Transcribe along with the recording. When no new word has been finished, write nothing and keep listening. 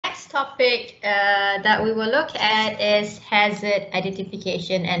topic that we will look at is hazard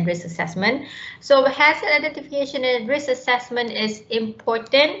identification and risk assessment. So hazard identification and risk assessment is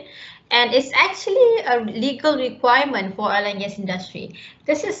important, and it's actually a legal requirement for oil and gas industry.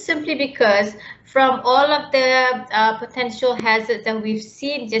 This is simply because from all of the potential hazards that we've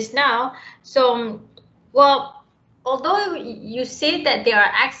seen just now, so, well, although you say that there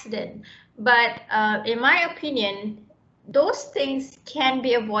are accidents, but in my opinion, those things can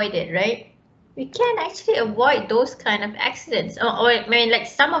be avoided, right? We can actually avoid those kind of accidents, or I mean, like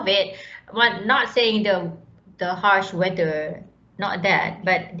some of it. I'm not saying the harsh weather, not that,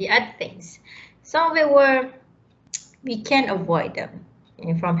 but the other things. Some of it we can avoid them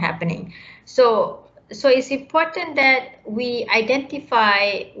from happening. So it's important that we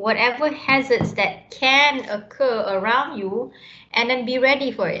identify whatever hazards that can occur around you, and then be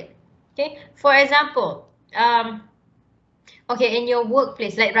ready for it. Okay, for example, okay, in your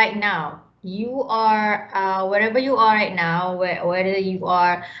workplace, like right now, you are wherever you are right now, whether you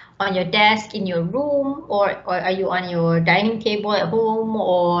are on your desk in your room, or are you on your dining table at home,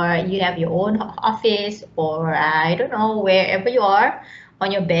 or you have your own office, or I don't know, wherever you are,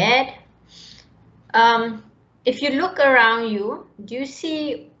 on your bed. If you look around you, do you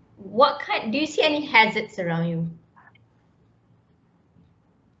see any hazards around you?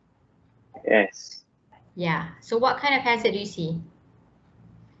 Yes. Yeah. So what kind of hazard do you see?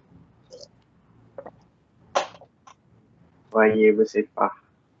 Wire bersepah.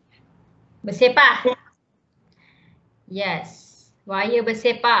 Bersepah. Yes, wire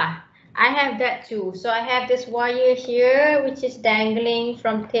bersepah. I have that too. So I have this wire here, which is dangling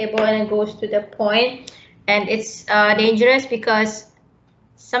from table and it goes to the point, and it's dangerous because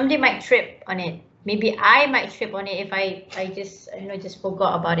somebody might trip on it. Maybe I might trip on it if I just just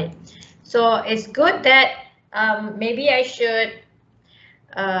forgot about it. So it's good that maybe I should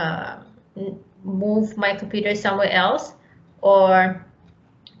move my computer somewhere else, or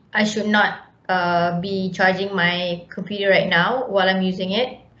I should not be charging my computer right now while I'm using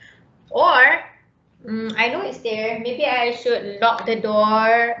it. Or I know it's there. Maybe I should lock the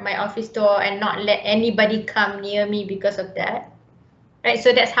door, my office door, and not let anybody come near me because of that. Right,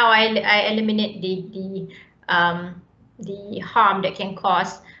 so that's how I eliminate the harm that can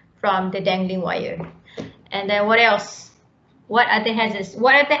cause from the dangling wire. And then what else? What other hazards?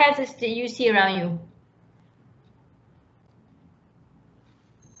 What other hazards do you see around you?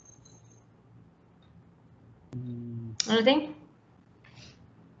 Anything?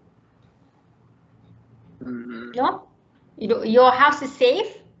 No? Your house is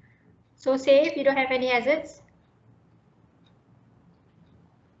safe? So safe, you don't have any hazards?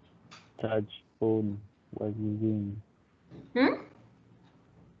 Charge phone while using.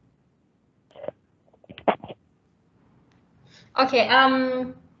 Okay,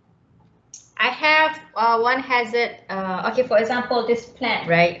 I have one hazard. Okay, for example, this plant,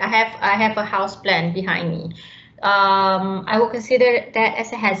 right? I have a house plant behind me. I will consider that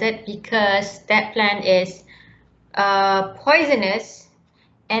as a hazard because that plant is poisonous,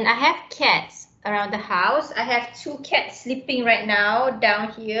 and I have cats around the house. I have 2 cats sleeping right now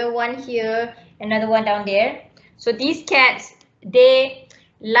down here, one here, another one down there. So these cats, they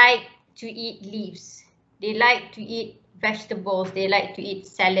like to eat leaves. They like to eat vegetables. They like to eat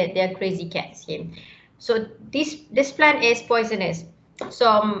salad. They're crazy cats here. So this plant is poisonous.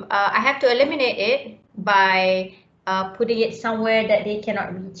 So I have to eliminate it by putting it somewhere that they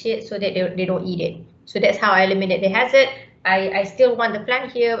cannot reach it, so that they don't eat it. So that's how I eliminate the hazard. I still want the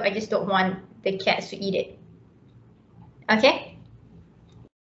plant here. I just don't want the cats to eat it. Okay?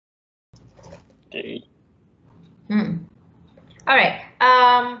 Okay. All right.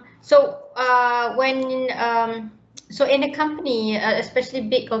 So so in a company, especially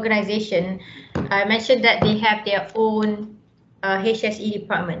big organization, I mentioned that they have their own HSE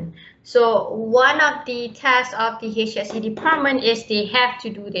department. So one of the tasks of the HSE department is they have to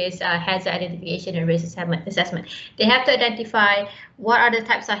do this hazard identification and risk assessment. They have to identify what are the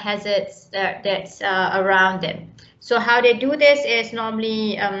types of hazards that's around them. So how they do this is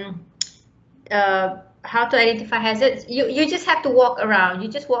normally how to identify hazards. You just have to walk around. You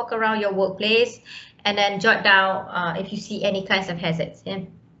just walk around your workplace and then jot down if you see any kinds of hazards. Yeah?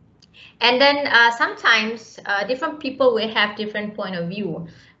 And then sometimes different people will have different point of view.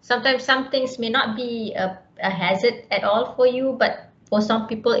 Sometimes some things may not be a hazard at all for you, but for some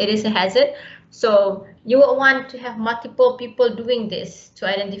people it is a hazard. So you will want to have multiple people doing this to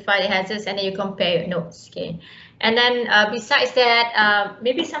identify the hazards, and then you compare your notes. Okay. And then besides that,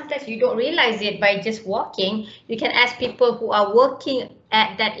 maybe sometimes you don't realize it by just walking. You can ask people who are working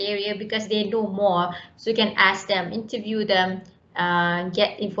at that area because they know more. So you can ask them, interview them,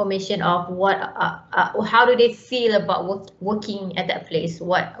 get information of what how do they feel about working at that place,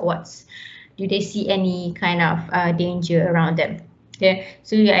 do they see any kind of danger around them. Okay,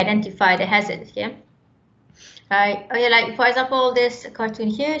 so you identify the hazards. Okay, okay, like for example, this cartoon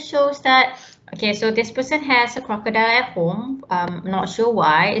here shows that, okay, so this person has a crocodile at home. I'm not sure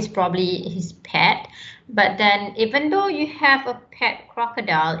why. It's probably his pet. But then, even though you have a pet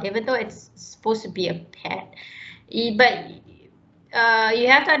crocodile, even though it's supposed to be a pet, but you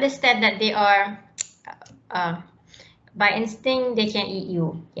have to understand that they are, by instinct, they can eat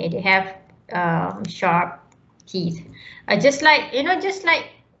you. Okay, they have sharp teeth. Just like, just like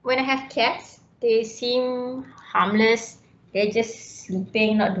when I have cats, they seem harmless. They're just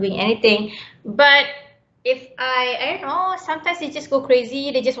sleeping, not doing anything. But if I don't know, sometimes they just go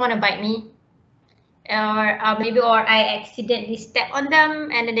crazy. They just want to bite me. Or I accidentally step on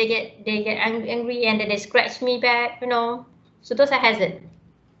them and then they get angry and then they scratch me back, So those are hazards.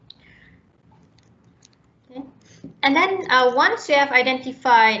 Okay. And then once you have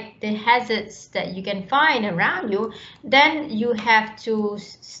identified the hazards that you can find around you, then you have to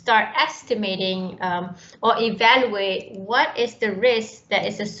start estimating or evaluate what is the risk that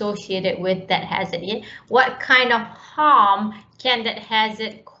is associated with that hazard. Yeah? What kind of harm can that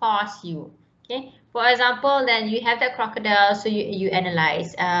hazard cause you? Okay. For example, then you have that crocodile, so you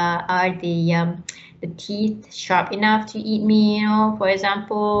analyze, are the teeth sharp enough to eat me, for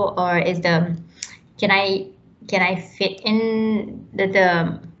example, or can I fit in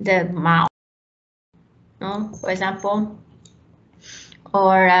the mouth, for example,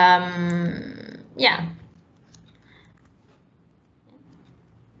 or yeah.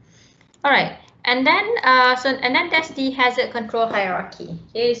 All right, and then there's the hazard control hierarchy.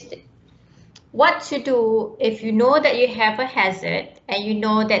 Here's what to do if you know that you have a hazard and you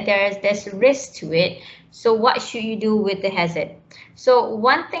know that there's risk to it. So what should you do with the hazard? So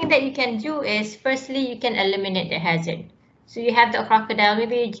one thing that you can do is, firstly, you can eliminate the hazard. So you have the crocodile,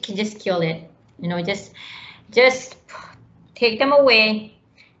 maybe you can just kill it, just take them away,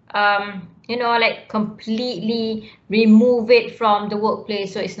 like completely remove it from the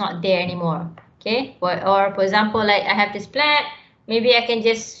workplace so it's not there anymore. Okay, or for example, like I have this plant, maybe I can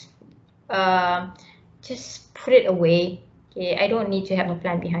just put it away. Okay, I don't need to have a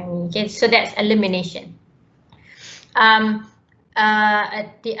plan behind me. Okay, so that's elimination. The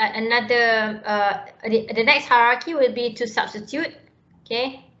next hierarchy will be to substitute.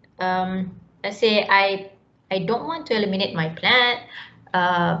 Okay, let's say I don't want to eliminate my plant,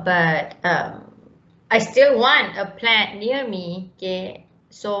 but I still want a plant near me. Okay,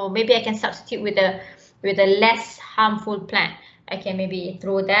 so maybe I can substitute with a less harmful plant. I can maybe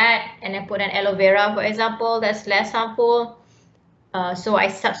throw that and then put an aloe vera, for example, that's less harmful. So I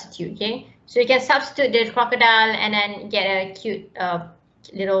substitute. Okay, so you can substitute the crocodile and then get a cute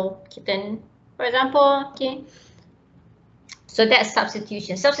little kitten, for example. Okay, so that's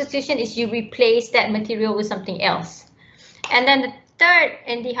substitution. Substitution is you replace that material with something else. And then the third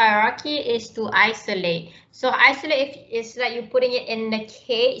in the hierarchy is to isolate. So isolate is like you're putting it in the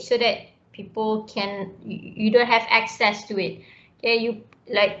cage so that people you don't have access to it. Okay, you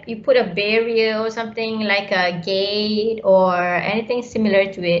put a barrier or something like a gate or anything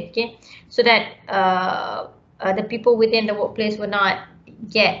similar to it. Okay, so that the people within the workplace will not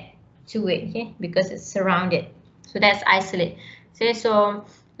get to it. Okay, because it's surrounded. So that's isolate. So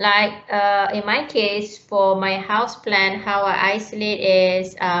like in my case, for my house plant, how I isolate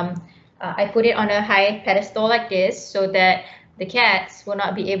is I put it on a high pedestal like this so that the cats will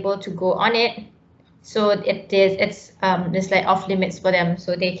not be able to go on it. So it's like off limits for them,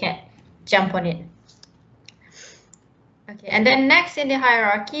 so they can't jump on it. Okay, and then next in the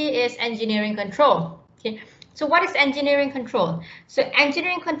hierarchy is engineering control. Okay, so what is engineering control? So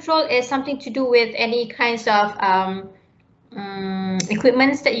engineering control is something to do with any kinds of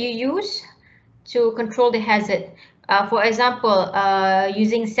equipments that you use to control the hazard. For example,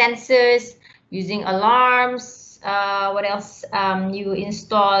 using sensors, using alarms. What else? You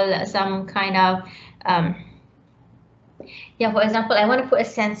install some kind of for example, I want to put a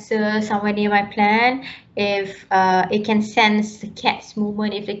sensor somewhere near my plant. If it can sense the cat's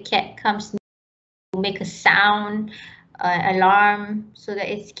movement, if the cat comes to make a sound, alarm, so that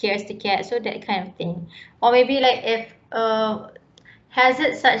it scares the cat, so that kind of thing. Or maybe like if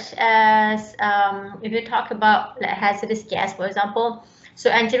hazards such as if you talk about like hazardous gas, for example.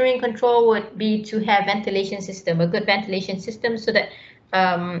 So engineering control would be to have ventilation system, a good ventilation system, so that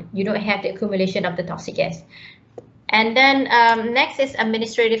you don't have the accumulation of the toxic gas. And then next is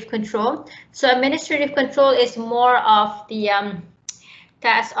administrative control. So administrative control is more of the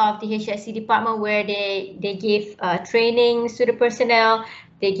task of the HSC department where they give trainings to the personnel.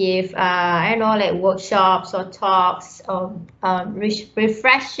 They give I don't know, like workshops or talks or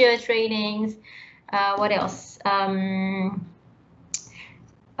refresher trainings. What else?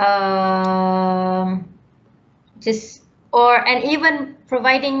 Just and even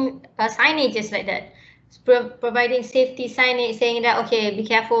providing signages like that, providing safety signage saying that okay, be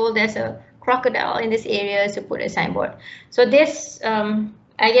careful, there's a crocodile in this area, so put a signboard. So this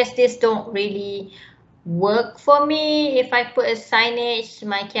I guess this don't really work for me. If I put a signage,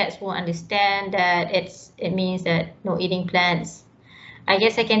 my cats won't understand that it means that no eating plants. I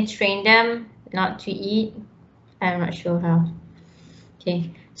guess I can train them not to eat. I'm not sure how. Okay,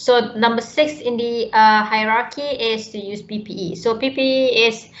 so number 6 in the hierarchy is to use PPE. So PPE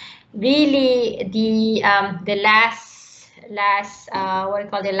is really the last what do you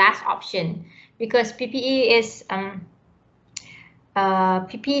call the last option, because PPE is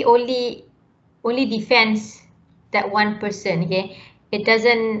PPE only defends that one person. Okay, it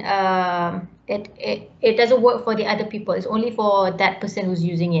doesn't it doesn't work for the other people. It's only for that person who's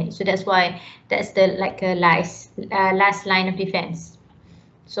using it. So that's why that's the last line of defense.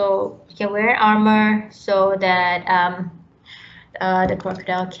 So you can wear armor so that the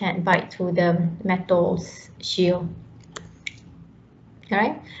crocodile can't bite through the metal's shield. All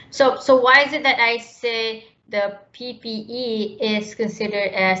right. So why is it that I say the PPE is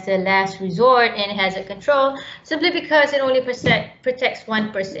considered as the last resort and hazard control? Simply because it only protects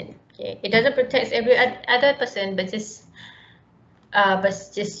one person. Okay, it doesn't protect every other person, but just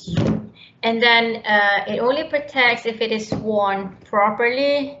you. And then it only protects if it is worn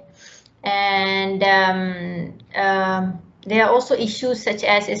properly. And there are also issues such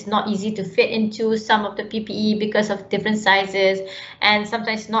as it's not easy to fit into some of the PPE because of different sizes, and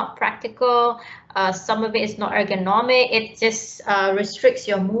sometimes not practical. Some of it is not ergonomic. It just restricts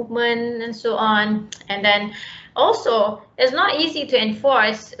your movement and so on. And then also, it's not easy to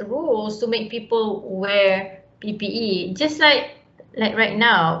enforce rules to make people wear PPE. Just like right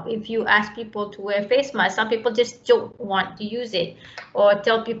now, if you ask people to wear face masks, some people just don't want to use it, or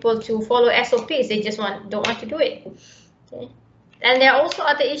tell people to follow SOPs, they just don't want to do it. Okay. And there are also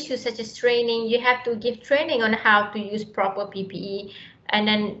other issues such as training. You have to give training on how to use proper PPE, and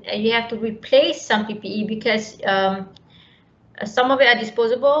then you have to replace some PPE because some of it are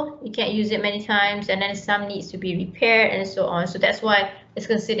disposable. You can't use it many times, and then some needs to be repaired and so on. So that's why it's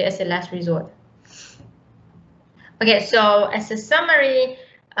considered as a last resort. Okay, so as a summary,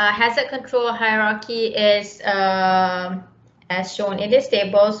 hazard control hierarchy is as shown in this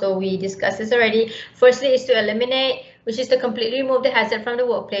table. So we discussed this already. Firstly is to eliminate, which is to completely remove the hazard from the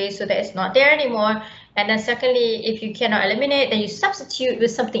workplace so that it's not there anymore. And then secondly, if you cannot eliminate, then you substitute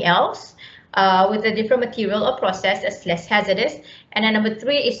with something else, with a different material or process that's less hazardous. And then number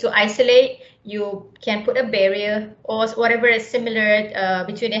 3 is to isolate. You can put a barrier or whatever is similar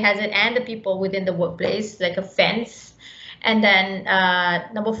between the hazard and the people within the workplace, like a fence. And then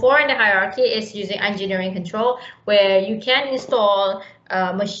number 4 in the hierarchy is using engineering control, where you can install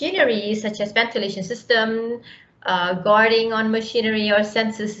machinery such as ventilation system, guarding on machinery or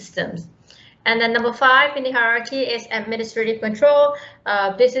sensor systems. And then number 5 in the hierarchy is administrative control.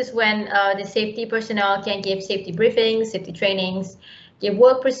 This is when the safety personnel can give safety briefings, safety trainings, give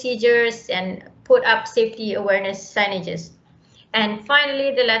work procedures, and put up safety awareness signages. And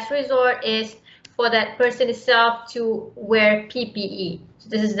finally, the last resort is for that person itself to wear PPE. So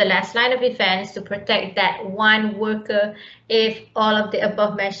this is the last line of defense to protect that one worker if all of the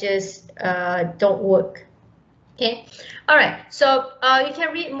above measures don't work. Okay, all right, so you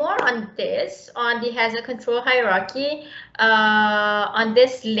can read more on this on the hazard control hierarchy on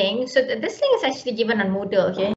this link. So this link is actually given on Moodle. Okay.